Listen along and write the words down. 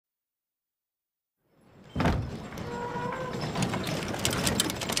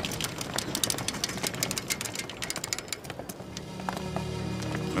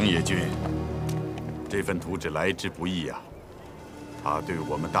野君，这份图纸来之不易啊！它对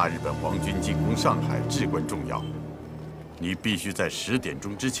我们大日本皇军进攻上海至关重要。你必须在10点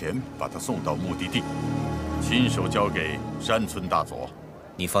钟之前把它送到目的地，亲手交给山村大佐。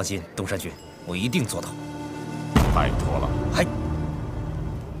你放心，东山君，我一定做到。拜托了。嗨。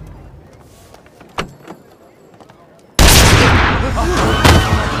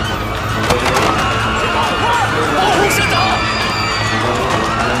 保护社长！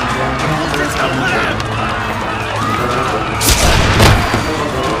这抢回来！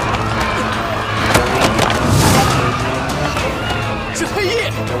是黑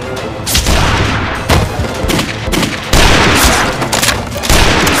夜。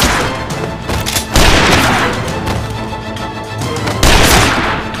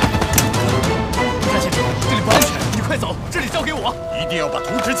战先生，这里不安全，你快走，这里交给我。 一定要把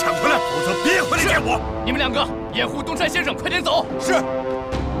图纸抢回来，否则别回来见我！你们2个掩护东山先生，快点走！是。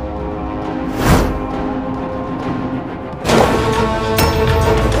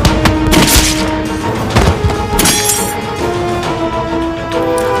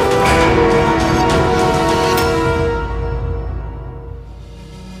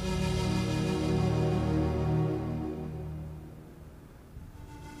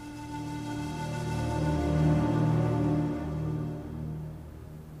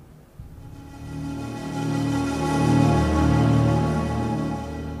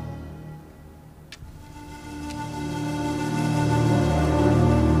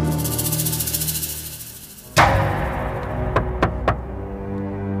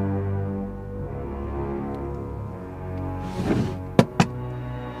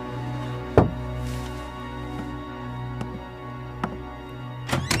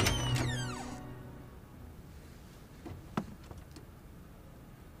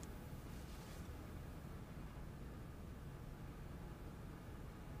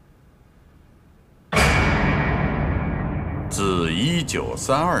自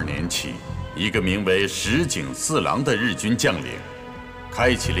1932年起，一个名为石井四郎的日军将领，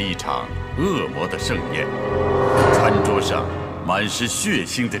开启了一场恶魔的盛宴。餐桌上满是血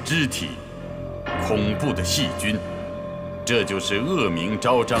腥的肢体，恐怖的细菌，这就是恶名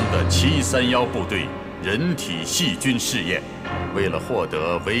昭彰的731部队人体细菌试验。为了获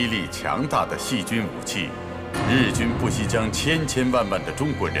得威力强大的细菌武器，日军不惜将千千万万的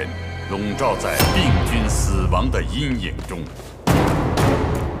中国人笼罩在病菌死亡的阴影中。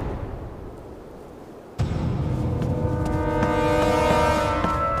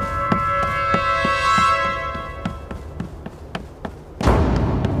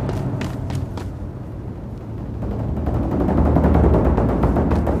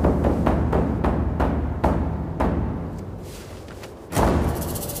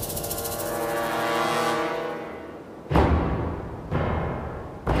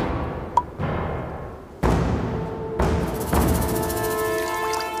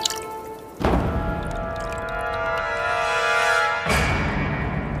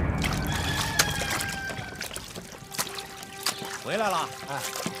回来了，哎，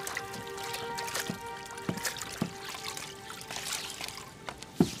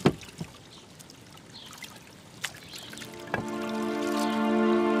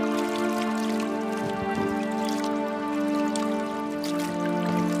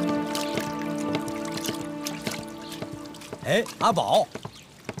哎，阿宝，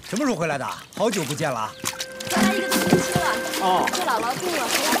什么时候回来的？好久不见了。回来1个多星期了。哦，这姥姥病了，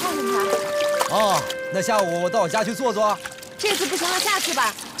回来看看她。哦，那下午我到我家去坐坐。 这次不行了，下次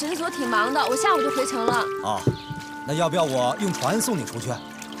吧。诊所挺忙的，我下午就回城了。哦，那要不要我用船送你出去？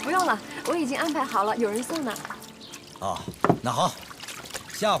不用了，我已经安排好了，有人送呢。哦，那好，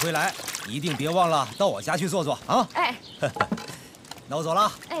下回来一定别忘了到我家去坐坐啊！哎，那我走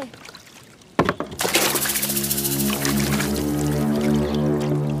了。哎。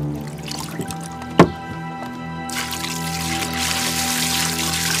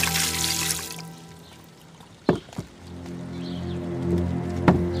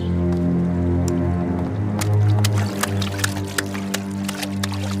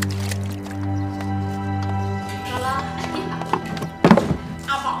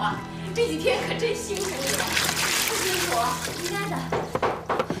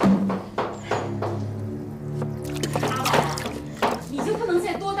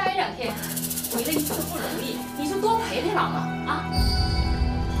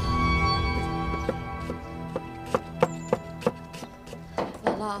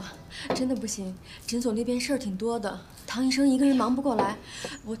 真的不行，诊所那边事儿挺多的，唐医生一个人忙不过来，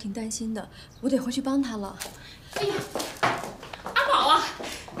我挺担心的，我得回去帮他了。哎呀，阿宝啊，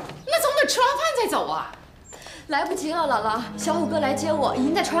那总得吃完饭再走啊。来不及了，姥姥，小虎哥来接我，已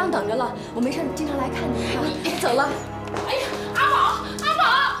经在船上等着了。我没事经常来看你啊。走了。哎呀，阿宝，阿宝，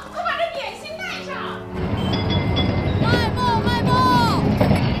快把这点心带上！卖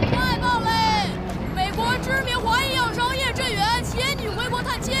报嘞！美国知名华裔药商叶振元携女回国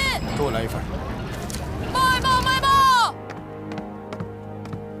探亲。给我来一份。卖报！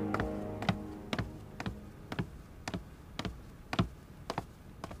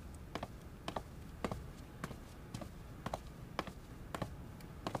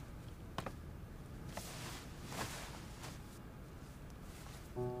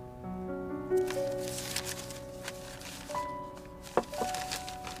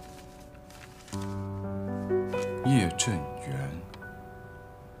叶振元。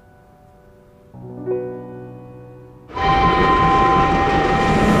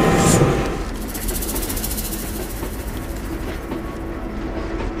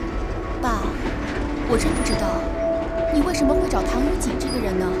爸，我真不知道，你为什么会找唐余锦这个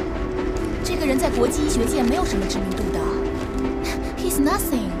人呢？这个人在国际医学界没有什么知名度的。He's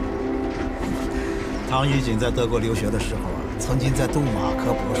nothing。唐余锦在德国留学的时候啊，曾经在杜马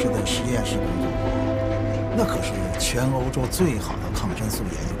克博士的实验室工作过，那可是全欧洲最好的抗生素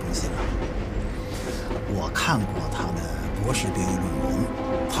研究中心了。我看过他的博士毕业论文，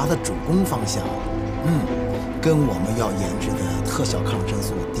他的主攻方向，跟我们要研制的特效抗生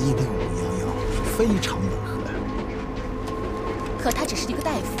素D6511是非常吻合的。可他只是一个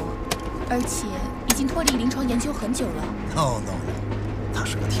大夫，而且已经脱离临床研究很久了。No， 他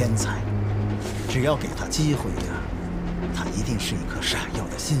是个天才，只要给他机会呀，他一定是一颗闪耀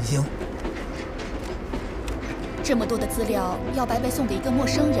的新星。这么多的资料要白白送给一个陌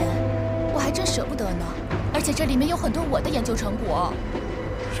生人，我还真舍不得呢。而且这里面有很多我的研究成果。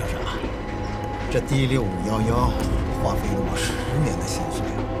莎莎，这D6511花费了我10年的心血，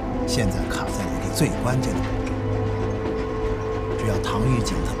现在卡在了一个最关键的步骤。只要唐余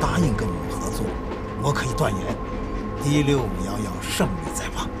锦他答应跟我们合作，我可以断言，D6511胜利在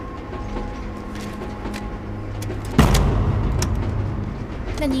望。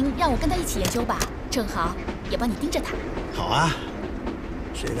那您让我跟他一起研究吧，正好也帮你盯着他。好啊，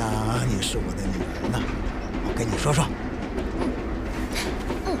谁让你是我的女儿呢？我跟你说说。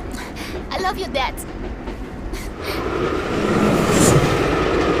I love you, Dad。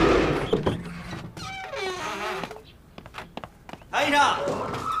唐医生，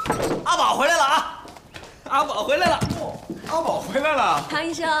阿宝回来了啊！阿宝回来了。阿宝回来了。唐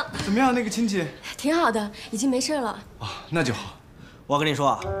医生，怎么样？那个亲戚？挺好的，已经没事了。那就好。我跟你说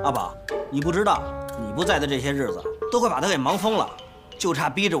啊，阿宝，你不知道，你不在的这些日子，都快把他给忙疯了，就差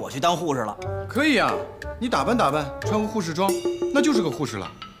逼着我去当护士了。可以呀，你打扮打扮，穿个护士装，那就是个护士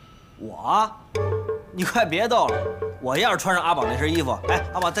了。我？你快别逗了！我要是穿上阿宝那身衣服，哎，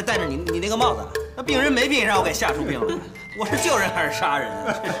阿宝再戴着你那个帽子，那病人没病让我给吓出病来。我是救人还是杀人？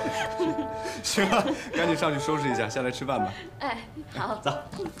行了，赶紧上去收拾一下，下来吃饭吧。哎，好，走。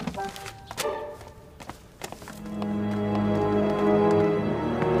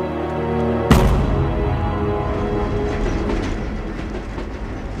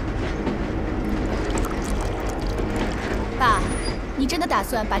爸，你真的打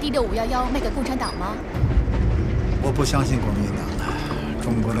算把D6511卖给共产党吗？我不相信国民党了，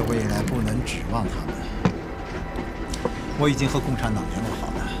中国的未来不能指望他们。我已经和共产党联络好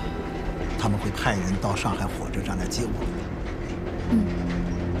了，他们会派人到上海火车站来接我们。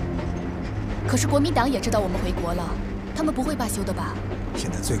可是国民党也知道我们回国了，他们不会罢休的吧？现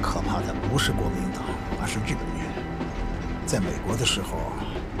在最可怕的不是国民党，而是日本人。在美国的时候，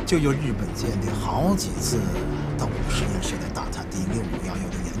就有日本间谍好几次到我们实验室来打探D6511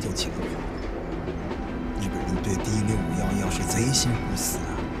的研究情况。日本人对D6511是贼心不死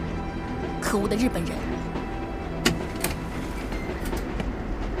啊！可恶的日本人！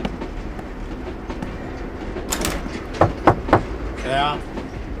谁呀？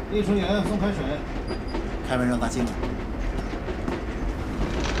厉春元送开水，开门让他进来。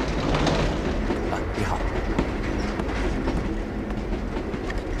啊，你好。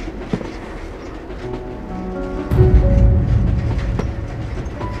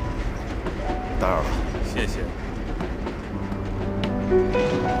打扰了，谢谢。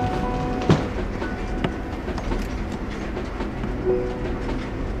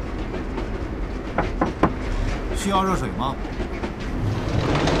需要热水吗？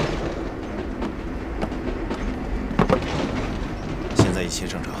现在一切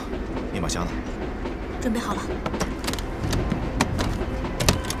正常，密码箱呢？准备好了。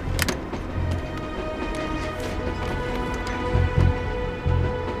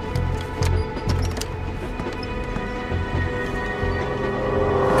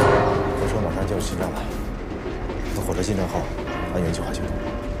我说马上就有心脏了。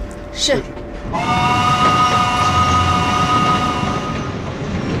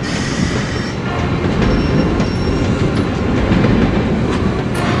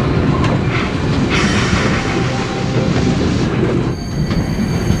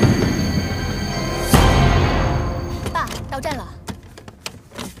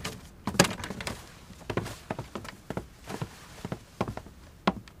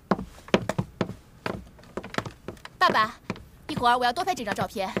徒儿，我要多拍这张照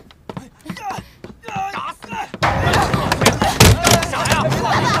片。打死！啥呀？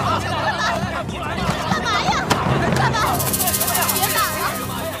干嘛呀？爸爸，别打了！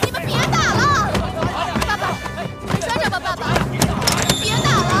你们别打了！爸爸，你拴着吧，爸爸！别打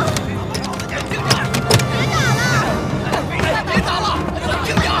了！别打了！别打了！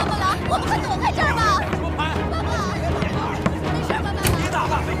怎么了？我们快躲开这儿吧！爸爸，没事吧，爸爸？别打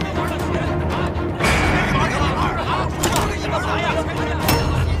了！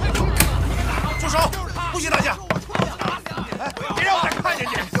住手！不许打架！别让我再看见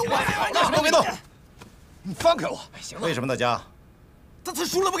你！为什么别动？你放开我！行了。为什么打架？他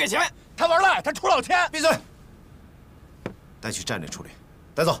输了不给钱，他玩赖，他出老千。闭嘴！带去站着处理，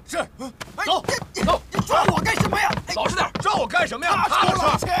带走。是。走走。你抓我干什么呀？老实点！抓我干什么呀？他出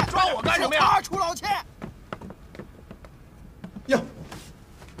老千！抓我干什么呀？他出老千！呀，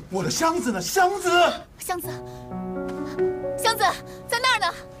我的箱子呢？箱子在那儿呢。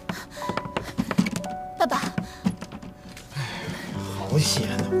爸爸，好险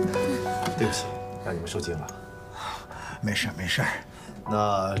啊！对不起，让你们受惊了。没事没事。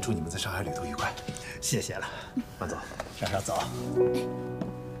那祝你们在上海旅途愉快。谢谢了。慢走，上走。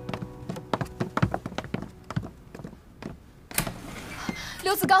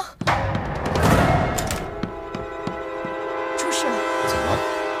刘子刚，出事了。怎么了？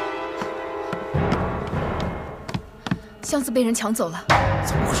箱子被人抢走了。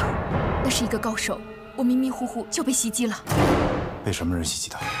怎么回事？那是一个高手，我迷迷糊糊就被袭击了。被什么人袭击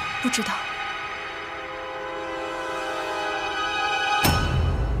的？不知道。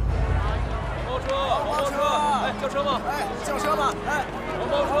叫车吗？哎，叫车吧！哎，黄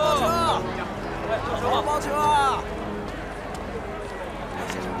包车！哎，叫车！黄包车！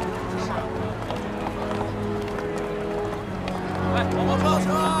哎，黄包车！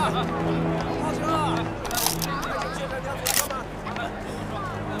黄包车！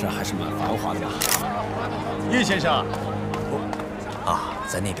这还是蛮繁华的吧？叶先生，啊，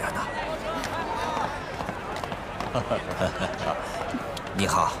在那边呢。你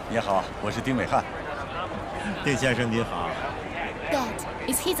好，你好，我是丁伟汉。丁先生您好。 Dad,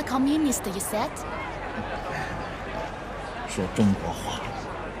 is he the communist you said? 说中国话。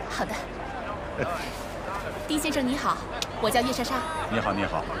好的。丁先生你好，我叫叶莎莎。你好，你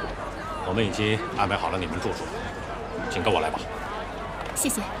好。我们已经安排好了你们住处，请跟我来吧。谢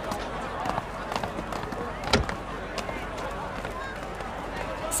谢。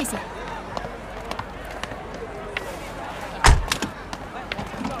谢谢。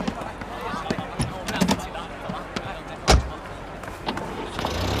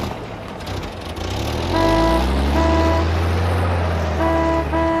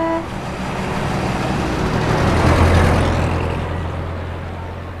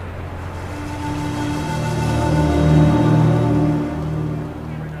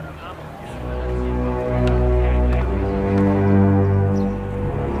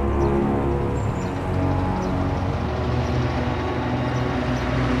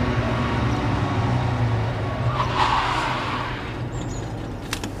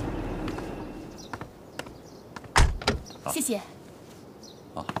谢谢。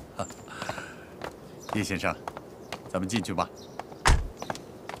好，叶先生，咱们进去吧。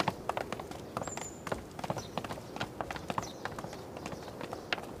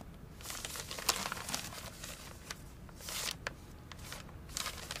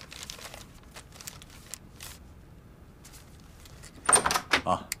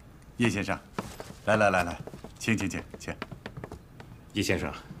啊，叶先生，来，请。叶先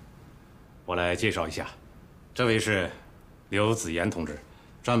生，我来介绍一下，这位是刘子言同志，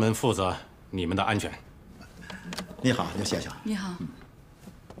专门负责你们的安全。你好，刘先生。你好。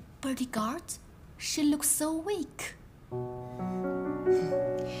Bodyguard, she looks so weak.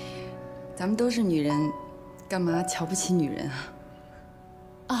 咱们都是女人，干嘛瞧不起女人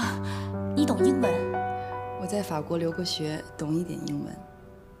啊？啊，你懂英文？我在法国留过学，懂一点英文。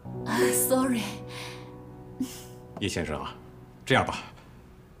啊 ，sorry。叶先生啊，这样吧，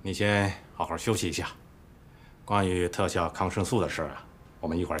你先好好休息一下。关于特效抗生素的事啊，我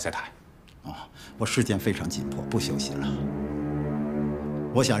们一会儿再谈。哦，我时间非常紧迫，不休息了。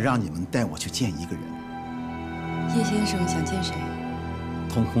我想让你们带我去见一个人。叶先生想见谁？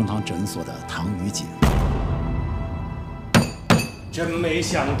同红堂诊所的唐余锦。真没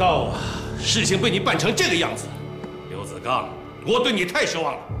想到啊，事情被你办成这个样子。刘子刚，我对你太失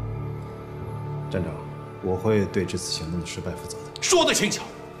望了。站长，我会对这次行动的失败负责的。说得轻巧，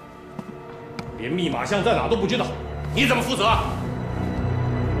连密码箱在哪都不知道，你怎么负责啊？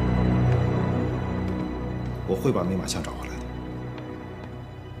我会把密码箱找回来的。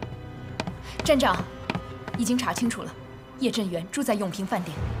站长，已经查清楚了，叶振元住在永平饭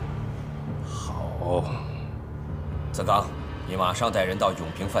店。好，子刚，你马上带人到永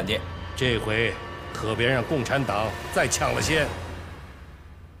平饭店。这回可别让共产党再抢了先。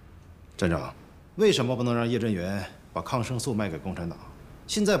站长，为什么不能让叶振元把抗生素卖给共产党？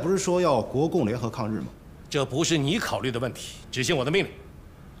现在不是说要国共联合抗日吗？这不是你考虑的问题，执行我的命令。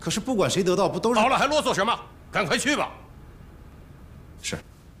可是不管谁得到，不都是……好了，还啰嗦什么？赶快去吧。是。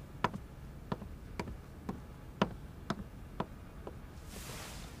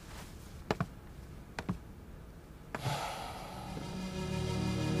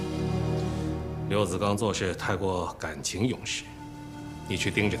刘子刚做事太过感情用事，你去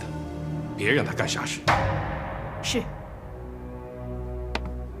盯着他，别让他干傻事。是。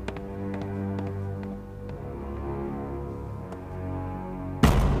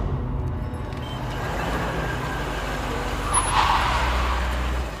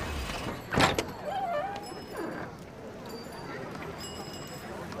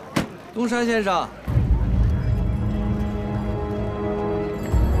东山先生。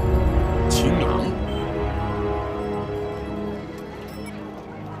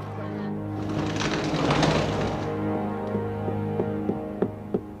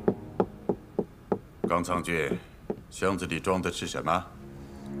 刚苍君，箱子里装的是什么？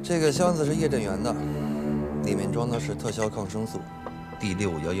这个箱子是叶振元的，里面装的是特效抗生素第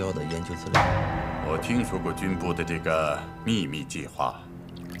6511的研究资料。我听说过军部的这个秘密计划，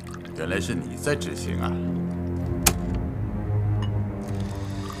原来是你在执行啊！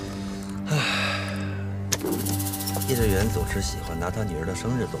叶振元总是喜欢拿他女儿的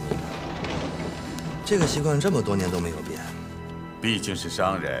生日做谜团，这个习惯这么多年都没有变。毕竟是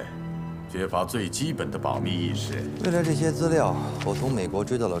商人。 缺乏最基本的保密意识。为了这些资料，我从美国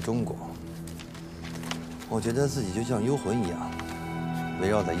追到了中国。我觉得自己就像幽魂一样，围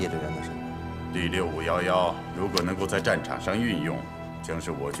绕在叶振元的身边。第6511如果能够在战场上运用，将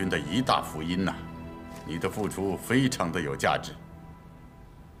是我军的一大福音呐！你的付出非常的有价值。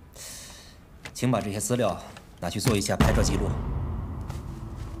请把这些资料拿去做一下拍照记录。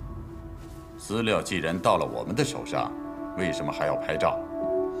资料既然到了我们的手上，为什么还要拍照？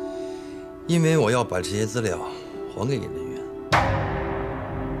 因为我要把这些资料还给叶振元。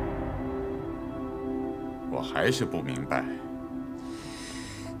我还是不明白。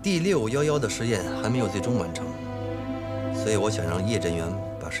第6511的实验还没有最终完成，所以我想让叶振元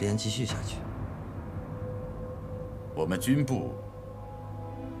把实验继续下去。我们军部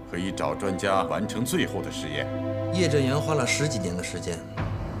可以找专家完成最后的实验。叶振元花了10几年的时间，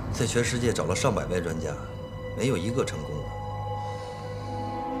在全世界找了上百位专家，没有一个成功的。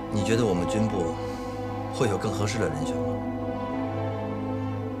 你觉得我们军部会有更合适的人选吗？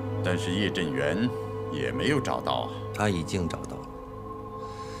但是叶振元也没有找到啊。他已经找到了。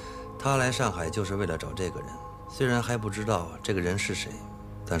他来上海就是为了找这个人，虽然还不知道这个人是谁，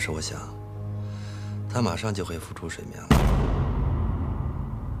但是我想，他马上就会浮出水面了。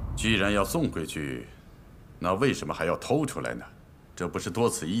既然要送回去，那为什么还要偷出来呢？这不是多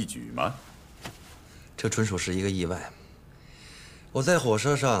此一举吗？这纯属是一个意外。 我在火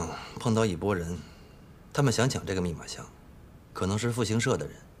车上碰到一拨人，他们想抢这个密码箱，可能是复兴社的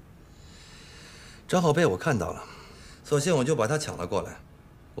人，正好被我看到了，索性我就把他抢了过来。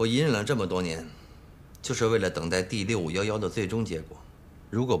我隐忍了这么多年，就是为了等待第6511的最终结果。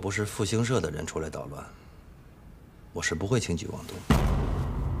如果不是复兴社的人出来捣乱，我是不会轻举妄动。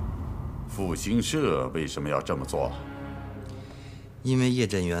复兴社为什么要这么做？因为叶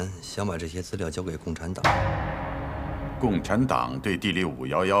振元想把这些资料交给共产党。 共产党对第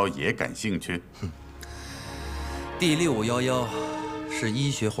6511也感兴趣。第6511是医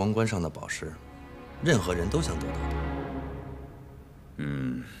学皇冠上的宝石，任何人都想得到的。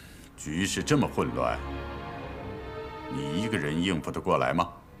局势这么混乱，你一个人应付得过来吗？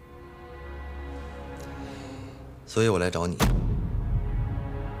所以我来找你。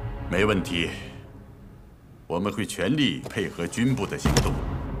没问题，我们会全力配合军部的行动。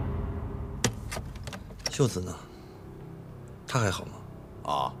秀子呢？ 他还好吗？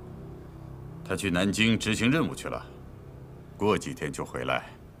啊，他去南京执行任务去了，过几天就回来。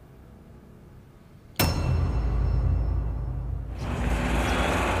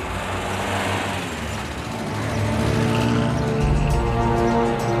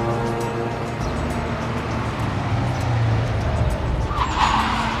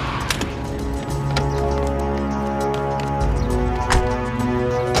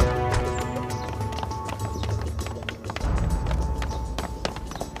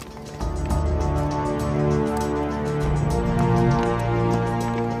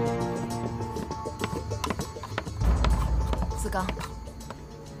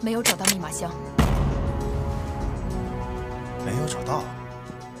没有找到密码箱。知道。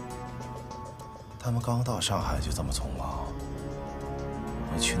他们刚到上海就这么匆忙，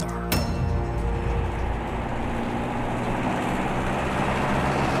会去哪儿呢？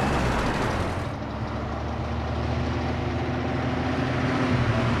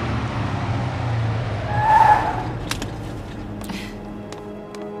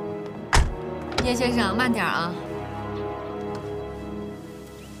叶先生，慢点啊！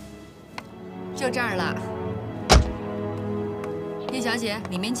就这儿了。叶小姐，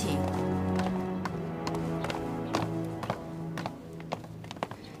里面请。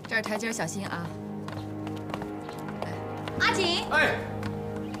这儿台阶小心啊！阿锦，哎，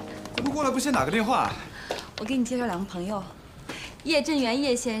怎么过来不先打个电话？我给你介绍2个朋友，叶振元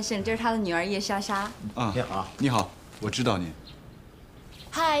叶先生，这是他的女儿叶莎莎。啊，你好，你好，我知道你。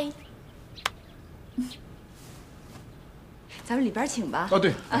嗨。咱们里边请吧。哦，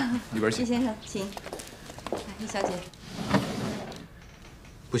对，里边请。叶先生，请。来，叶小姐。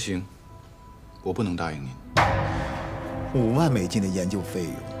不行，我不能答应您。 5万美金的研究费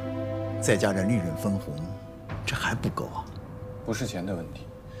用，再加上利润分红，这还不够啊！不是钱的问题，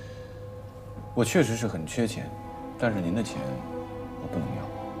我确实是很缺钱，但是您的钱我不能要。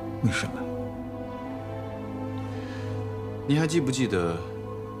为什么？您还记不记得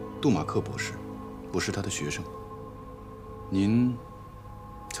杜马克博士？我是他的学生。您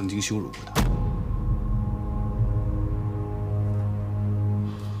曾经羞辱过他。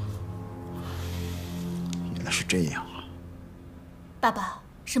原来是这样啊！爸爸，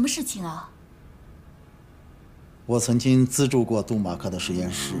什么事情啊？我曾经资助过杜马克的实验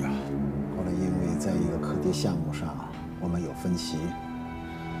室啊，后来因为在一个课题项目上我们有分歧，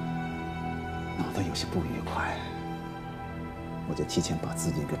闹得有些不愉快，我就提前把资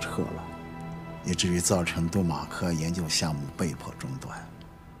金给撤了，以至于造成杜马克研究项目被迫中断。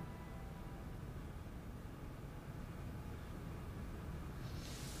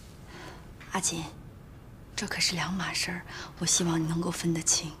阿锦，这可是两码事儿，我希望你能够分得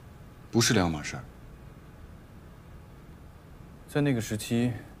清。不是两码事儿。在那个时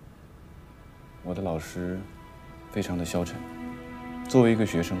期，我的老师非常的消沉。作为一个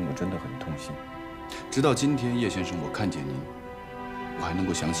学生，我真的很痛心。直到今天，叶先生，我看见您，我还能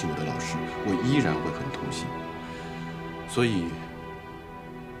够想起我的老师，我依然会很痛心。所以，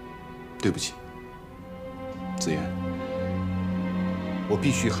对不起，子言，我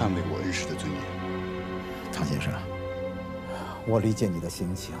必须捍卫我恩师的尊严。唐先生，我理解你的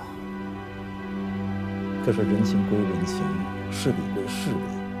心情，可是人情归人情，事理归事理。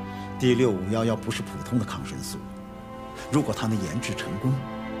第651不是普通的抗生素，如果它能研制成功，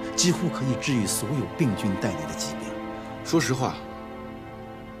几乎可以治愈所有病菌带来的疾病。说实话，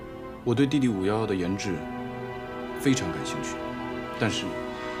我对D651的研制非常感兴趣，但是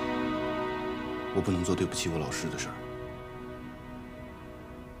我不能做对不起我老师的事儿。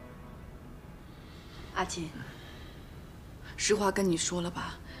阿锦，实话跟你说了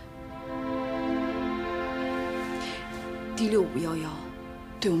吧，D651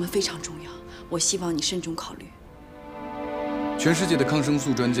对我们非常重要，我希望你慎重考虑。全世界的抗生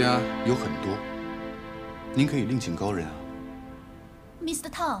素专家有很多，您可以另请高人啊。Mr.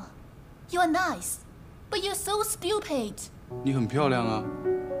 Tang, you are nice, but you're so stupid. 你很漂亮啊，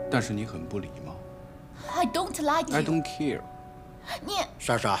但是你很不礼貌。I don't like you. I don't care. 你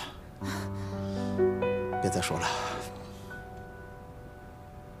莎莎，别再说了。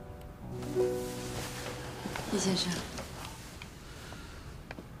叶先生，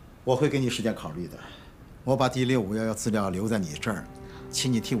我会给你时间考虑的。我把D651资料留在你这儿，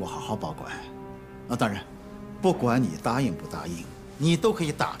请你替我好好保管。啊，当然，不管你答应不答应，你都可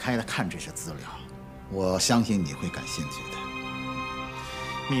以打开来看这些资料。我相信你会感兴趣的。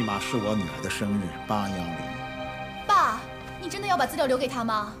密码是我女儿的生日810。爸，你真的要把资料留给他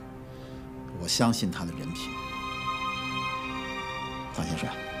吗？我相信他的人品。唐先生，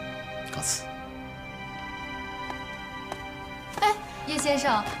告辞。哎，叶先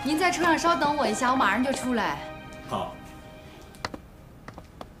生，您在车上稍等我一下，我马上就出来。好。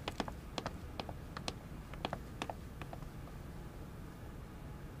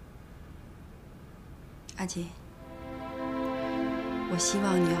阿锦，我希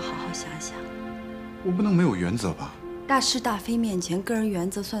望你要好好想想。我不能没有原则吧？大是大非面前，个人原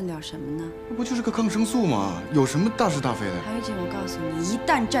则算得了什么呢？这不就是个抗生素吗？有什么大是大非的？唐余锦，我告诉你，一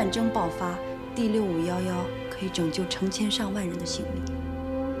旦战争爆发，D651可以拯救成千上万人的性命。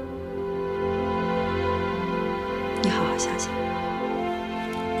你好好想想。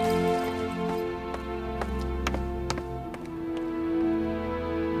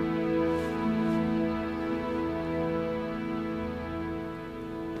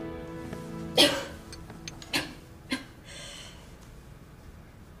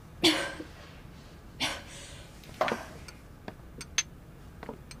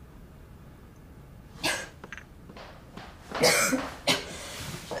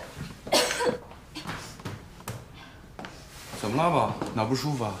么了吧？哪不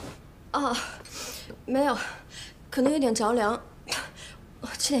舒服啊？啊，没有，可能有点着凉，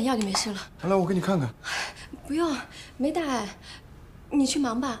吃点药就没事了。来，我给你看看。不用，没带，你去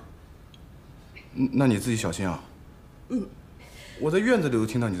忙吧。那你自己小心啊。嗯。我在院子里都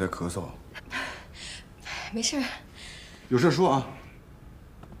听到你在咳嗽。没事。有事说啊。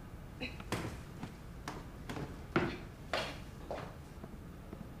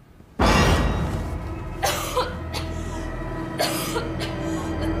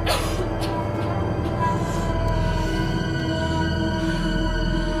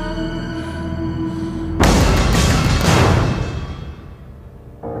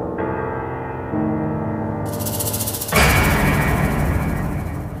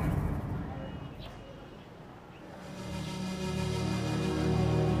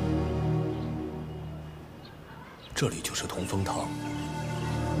这里就是同风堂，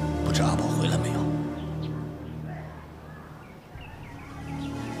不知阿宝回来没有？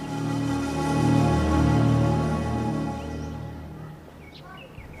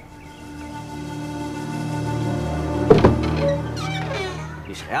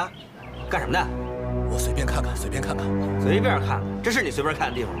你谁呀？干什么的？我随便看看，随便看看。随便看，这是你随便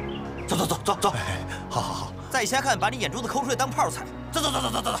看的地方。走走走走走。好好好。再瞎看，把你眼珠子抠出来当炮踩。走走走走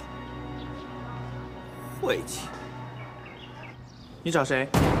走走走。晦气。 你找谁？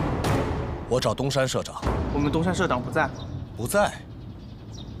我找东山社长。我们东山社长不在。不在。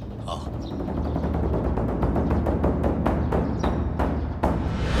啊。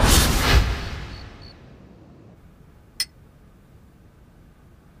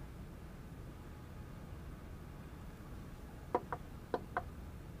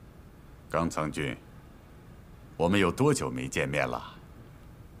冈藏君，我们有多久没见面了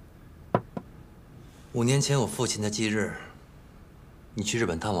？5年前我父亲的忌日。 你去日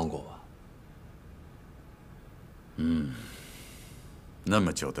本探望过吧？那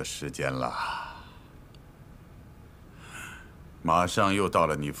么久的时间了，马上又到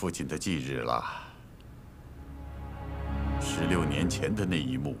了你父亲的忌日了。16年前的那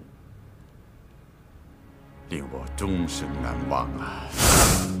一幕，令我终生难忘啊！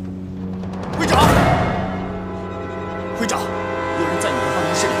会长，会长，有人在你的办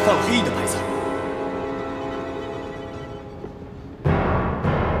公室里放了黑衣的牌子。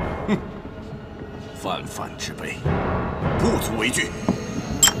 泛泛之辈，不足为惧。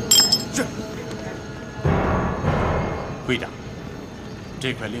是。会长，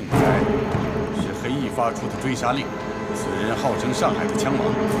这块令牌是黑翼发出的追杀令，此人号称上海的枪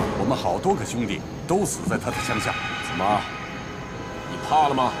王，我们好多个兄弟都死在他的枪下。怎么？你怕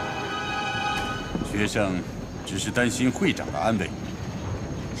了吗？学生只是担心会长的安危。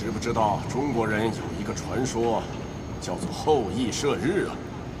知不知道中国人有一个传说，叫做后羿射日啊？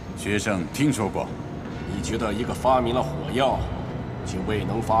学生听说过。 你觉得一个发明了火药，却未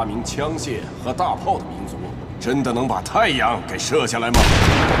能发明枪械和大炮的民族，真的能把太阳给射下来吗？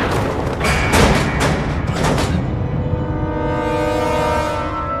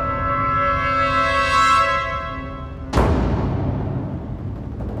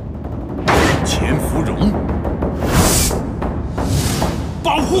钱芙蓉，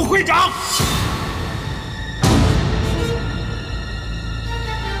保护会长！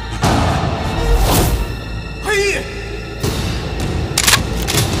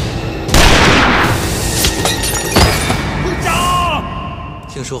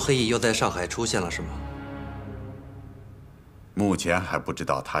 听说黑翼又在上海出现了，是吗？目前还不知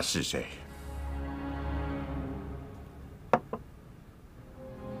道他是谁。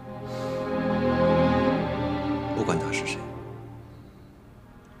不管他是谁，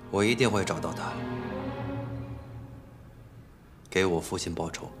我一定会找到他，给我父亲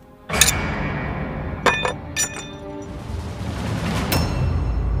报仇。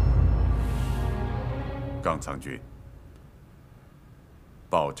冈藏君。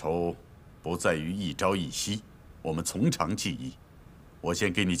 报仇不在于一朝一夕，我们从长计议。我先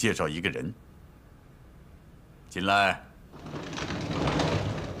给你介绍一个人，进来。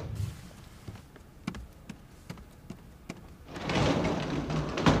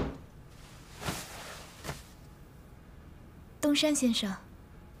东山先生。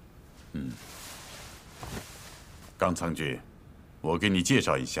冈藏君，我给你介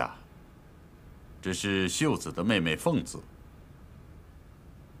绍一下，这是秀子的妹妹凤子。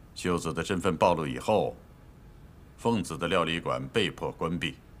 秀子的身份暴露以后，凤子的料理馆被迫关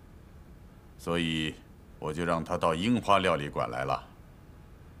闭，所以我就让她到樱花料理馆来了。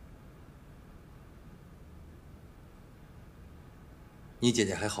你姐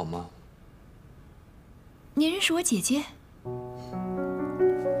姐还好吗？您认识我姐姐？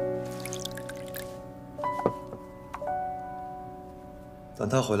等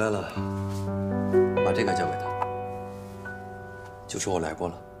他回来了，把这个交给他，就说我来过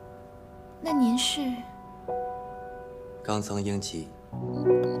了。那您是？刚曾应其。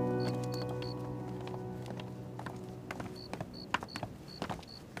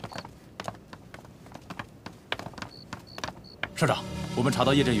社长，我们查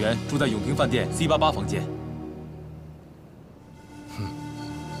到叶振元住在永平饭店 C88房间。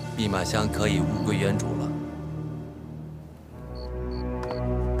密码箱可以物归原主了。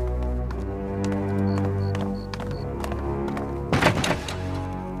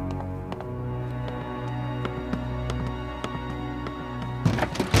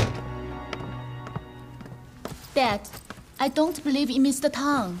Dad, I don't believe in Mr.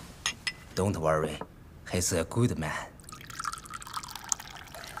 Tang. Don't worry, he's a good man.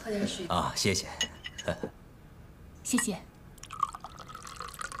 喝点水啊，谢谢。谢谢。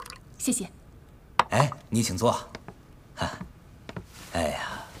谢谢。哎，你请坐。哎呀，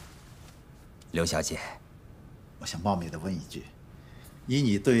刘小姐，我想冒昧的问一句，以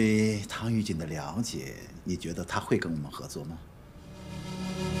你对唐余锦的了解，你觉得他会跟我们合作吗？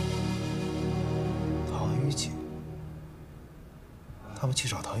唐余锦，他们去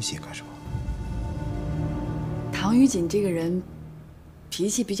找唐余锦干什么？唐余锦这个人脾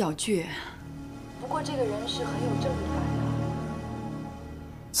气比较倔，不过这个人是很有正义感的。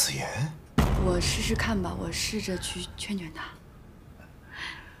子言，我试试看吧，我试着去劝劝他。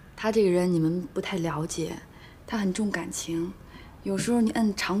他这个人你们不太了解，他很重感情，有时候你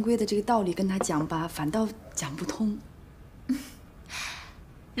按常规的这个道理跟他讲吧，反倒讲不通。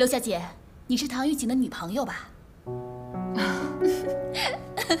刘小姐，你是唐余锦的女朋友吧？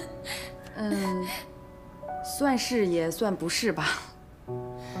算是也算不是吧。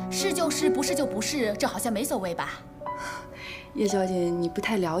是就是，不是就不是，这好像没所谓吧？叶小姐，你不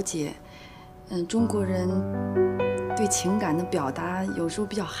太了解，中国人对情感的表达有时候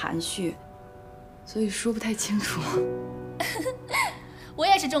比较含蓄，所以说不太清楚。我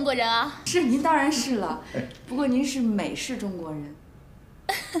也是中国人啊。是，您当然是了，不过您是美式中国人。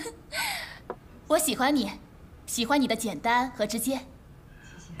我喜欢你，喜欢你的简单和直接。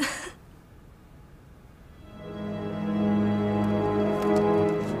谢谢。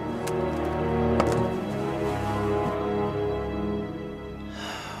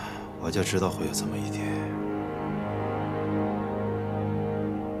我就知道会有这么一天。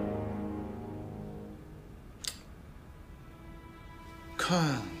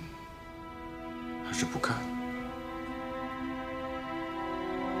看还是不看？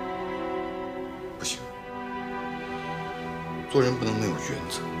不行，做人不能没有原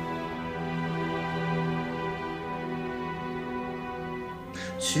则。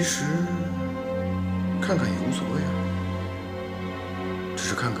其实看看也无所谓啊，只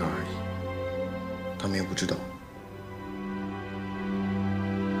是看看而已。他们又不知道。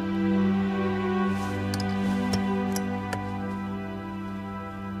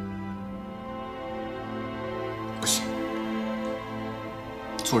不行，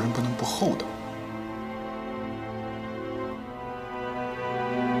做人不能不厚道。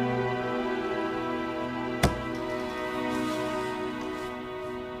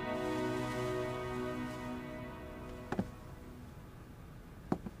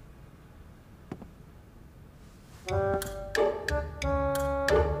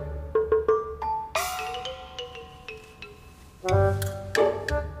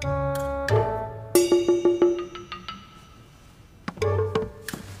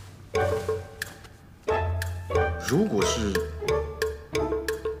如果是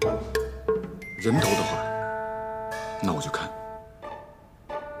人头的话，那我就看。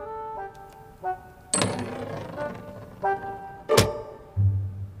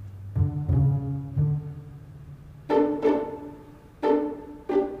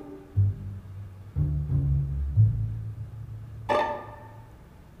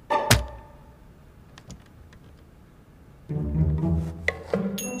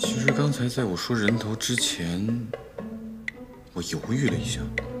其实刚才在我说人头之前，我犹豫了一下。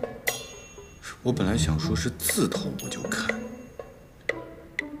我本来想说是字头我就看，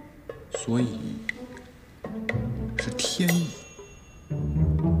所以是天意。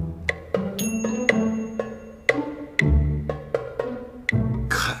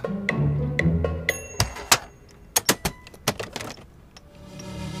看。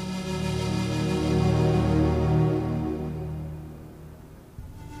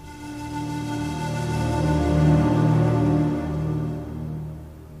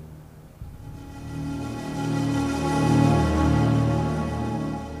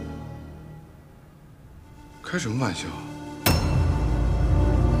开什么玩笑？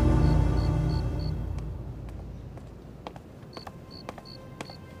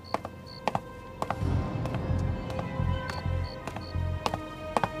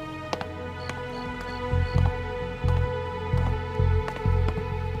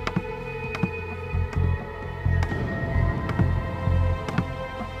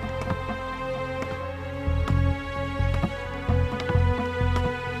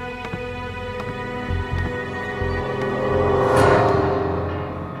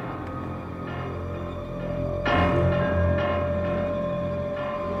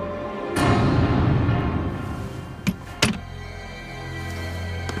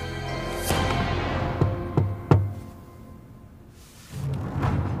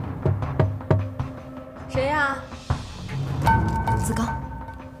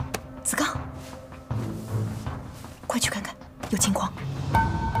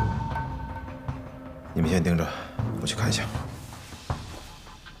你们先盯着，我去看一下。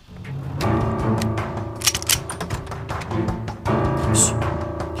嘘。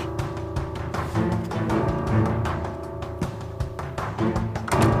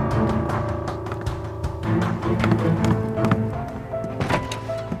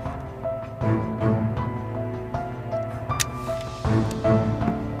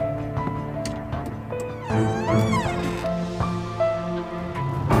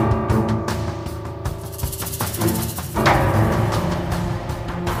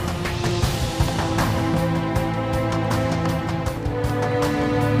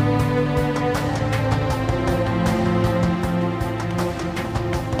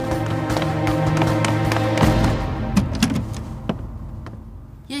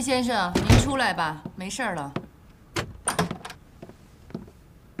先生，您出来吧，没事了。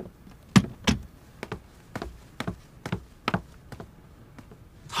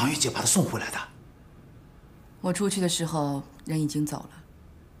唐玉姐把他送回来的。我出去的时候人已经走了，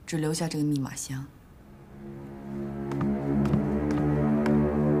只留下这个密码箱。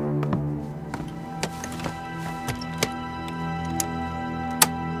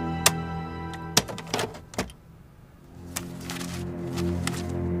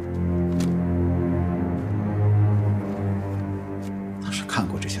看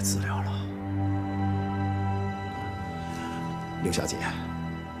过这些资料了，刘小姐，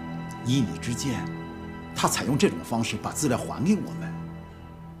依你之见，他采用这种方式把资料还给我们，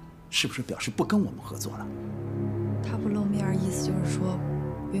是不是表示不跟我们合作了？他不露面，意思就是说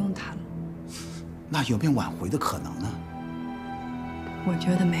不用谈了。那有没有挽回的可能呢？我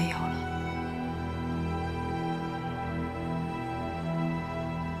觉得没有了。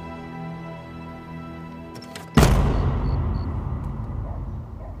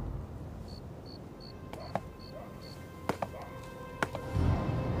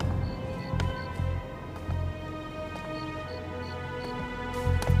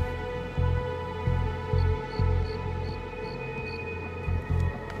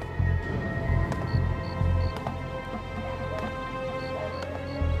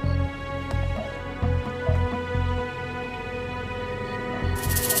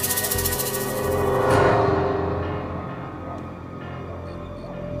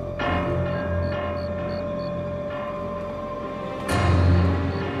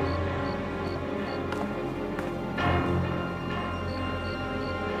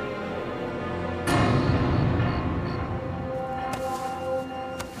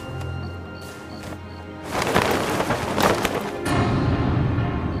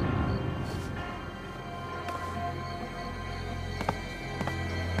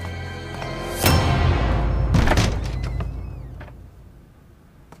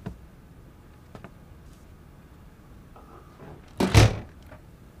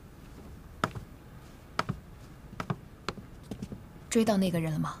追到那个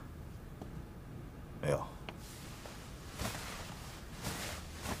人了吗？没有。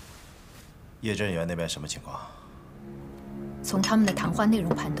叶振元那边什么情况？从他们的谈话内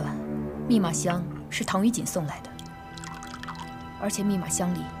容判断，密码箱是唐余锦送来的，而且密码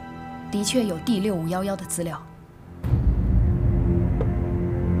箱里的确有第6511的资料。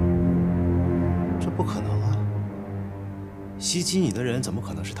这不可能啊！袭击你的人怎么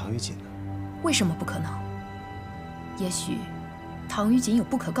可能是唐余锦呢？为什么不可能？也许唐余锦有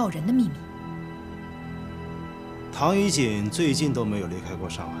不可告人的秘密。唐余锦最近都没有离开过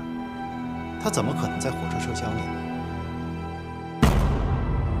上海，他怎么可能在火车车厢里呢？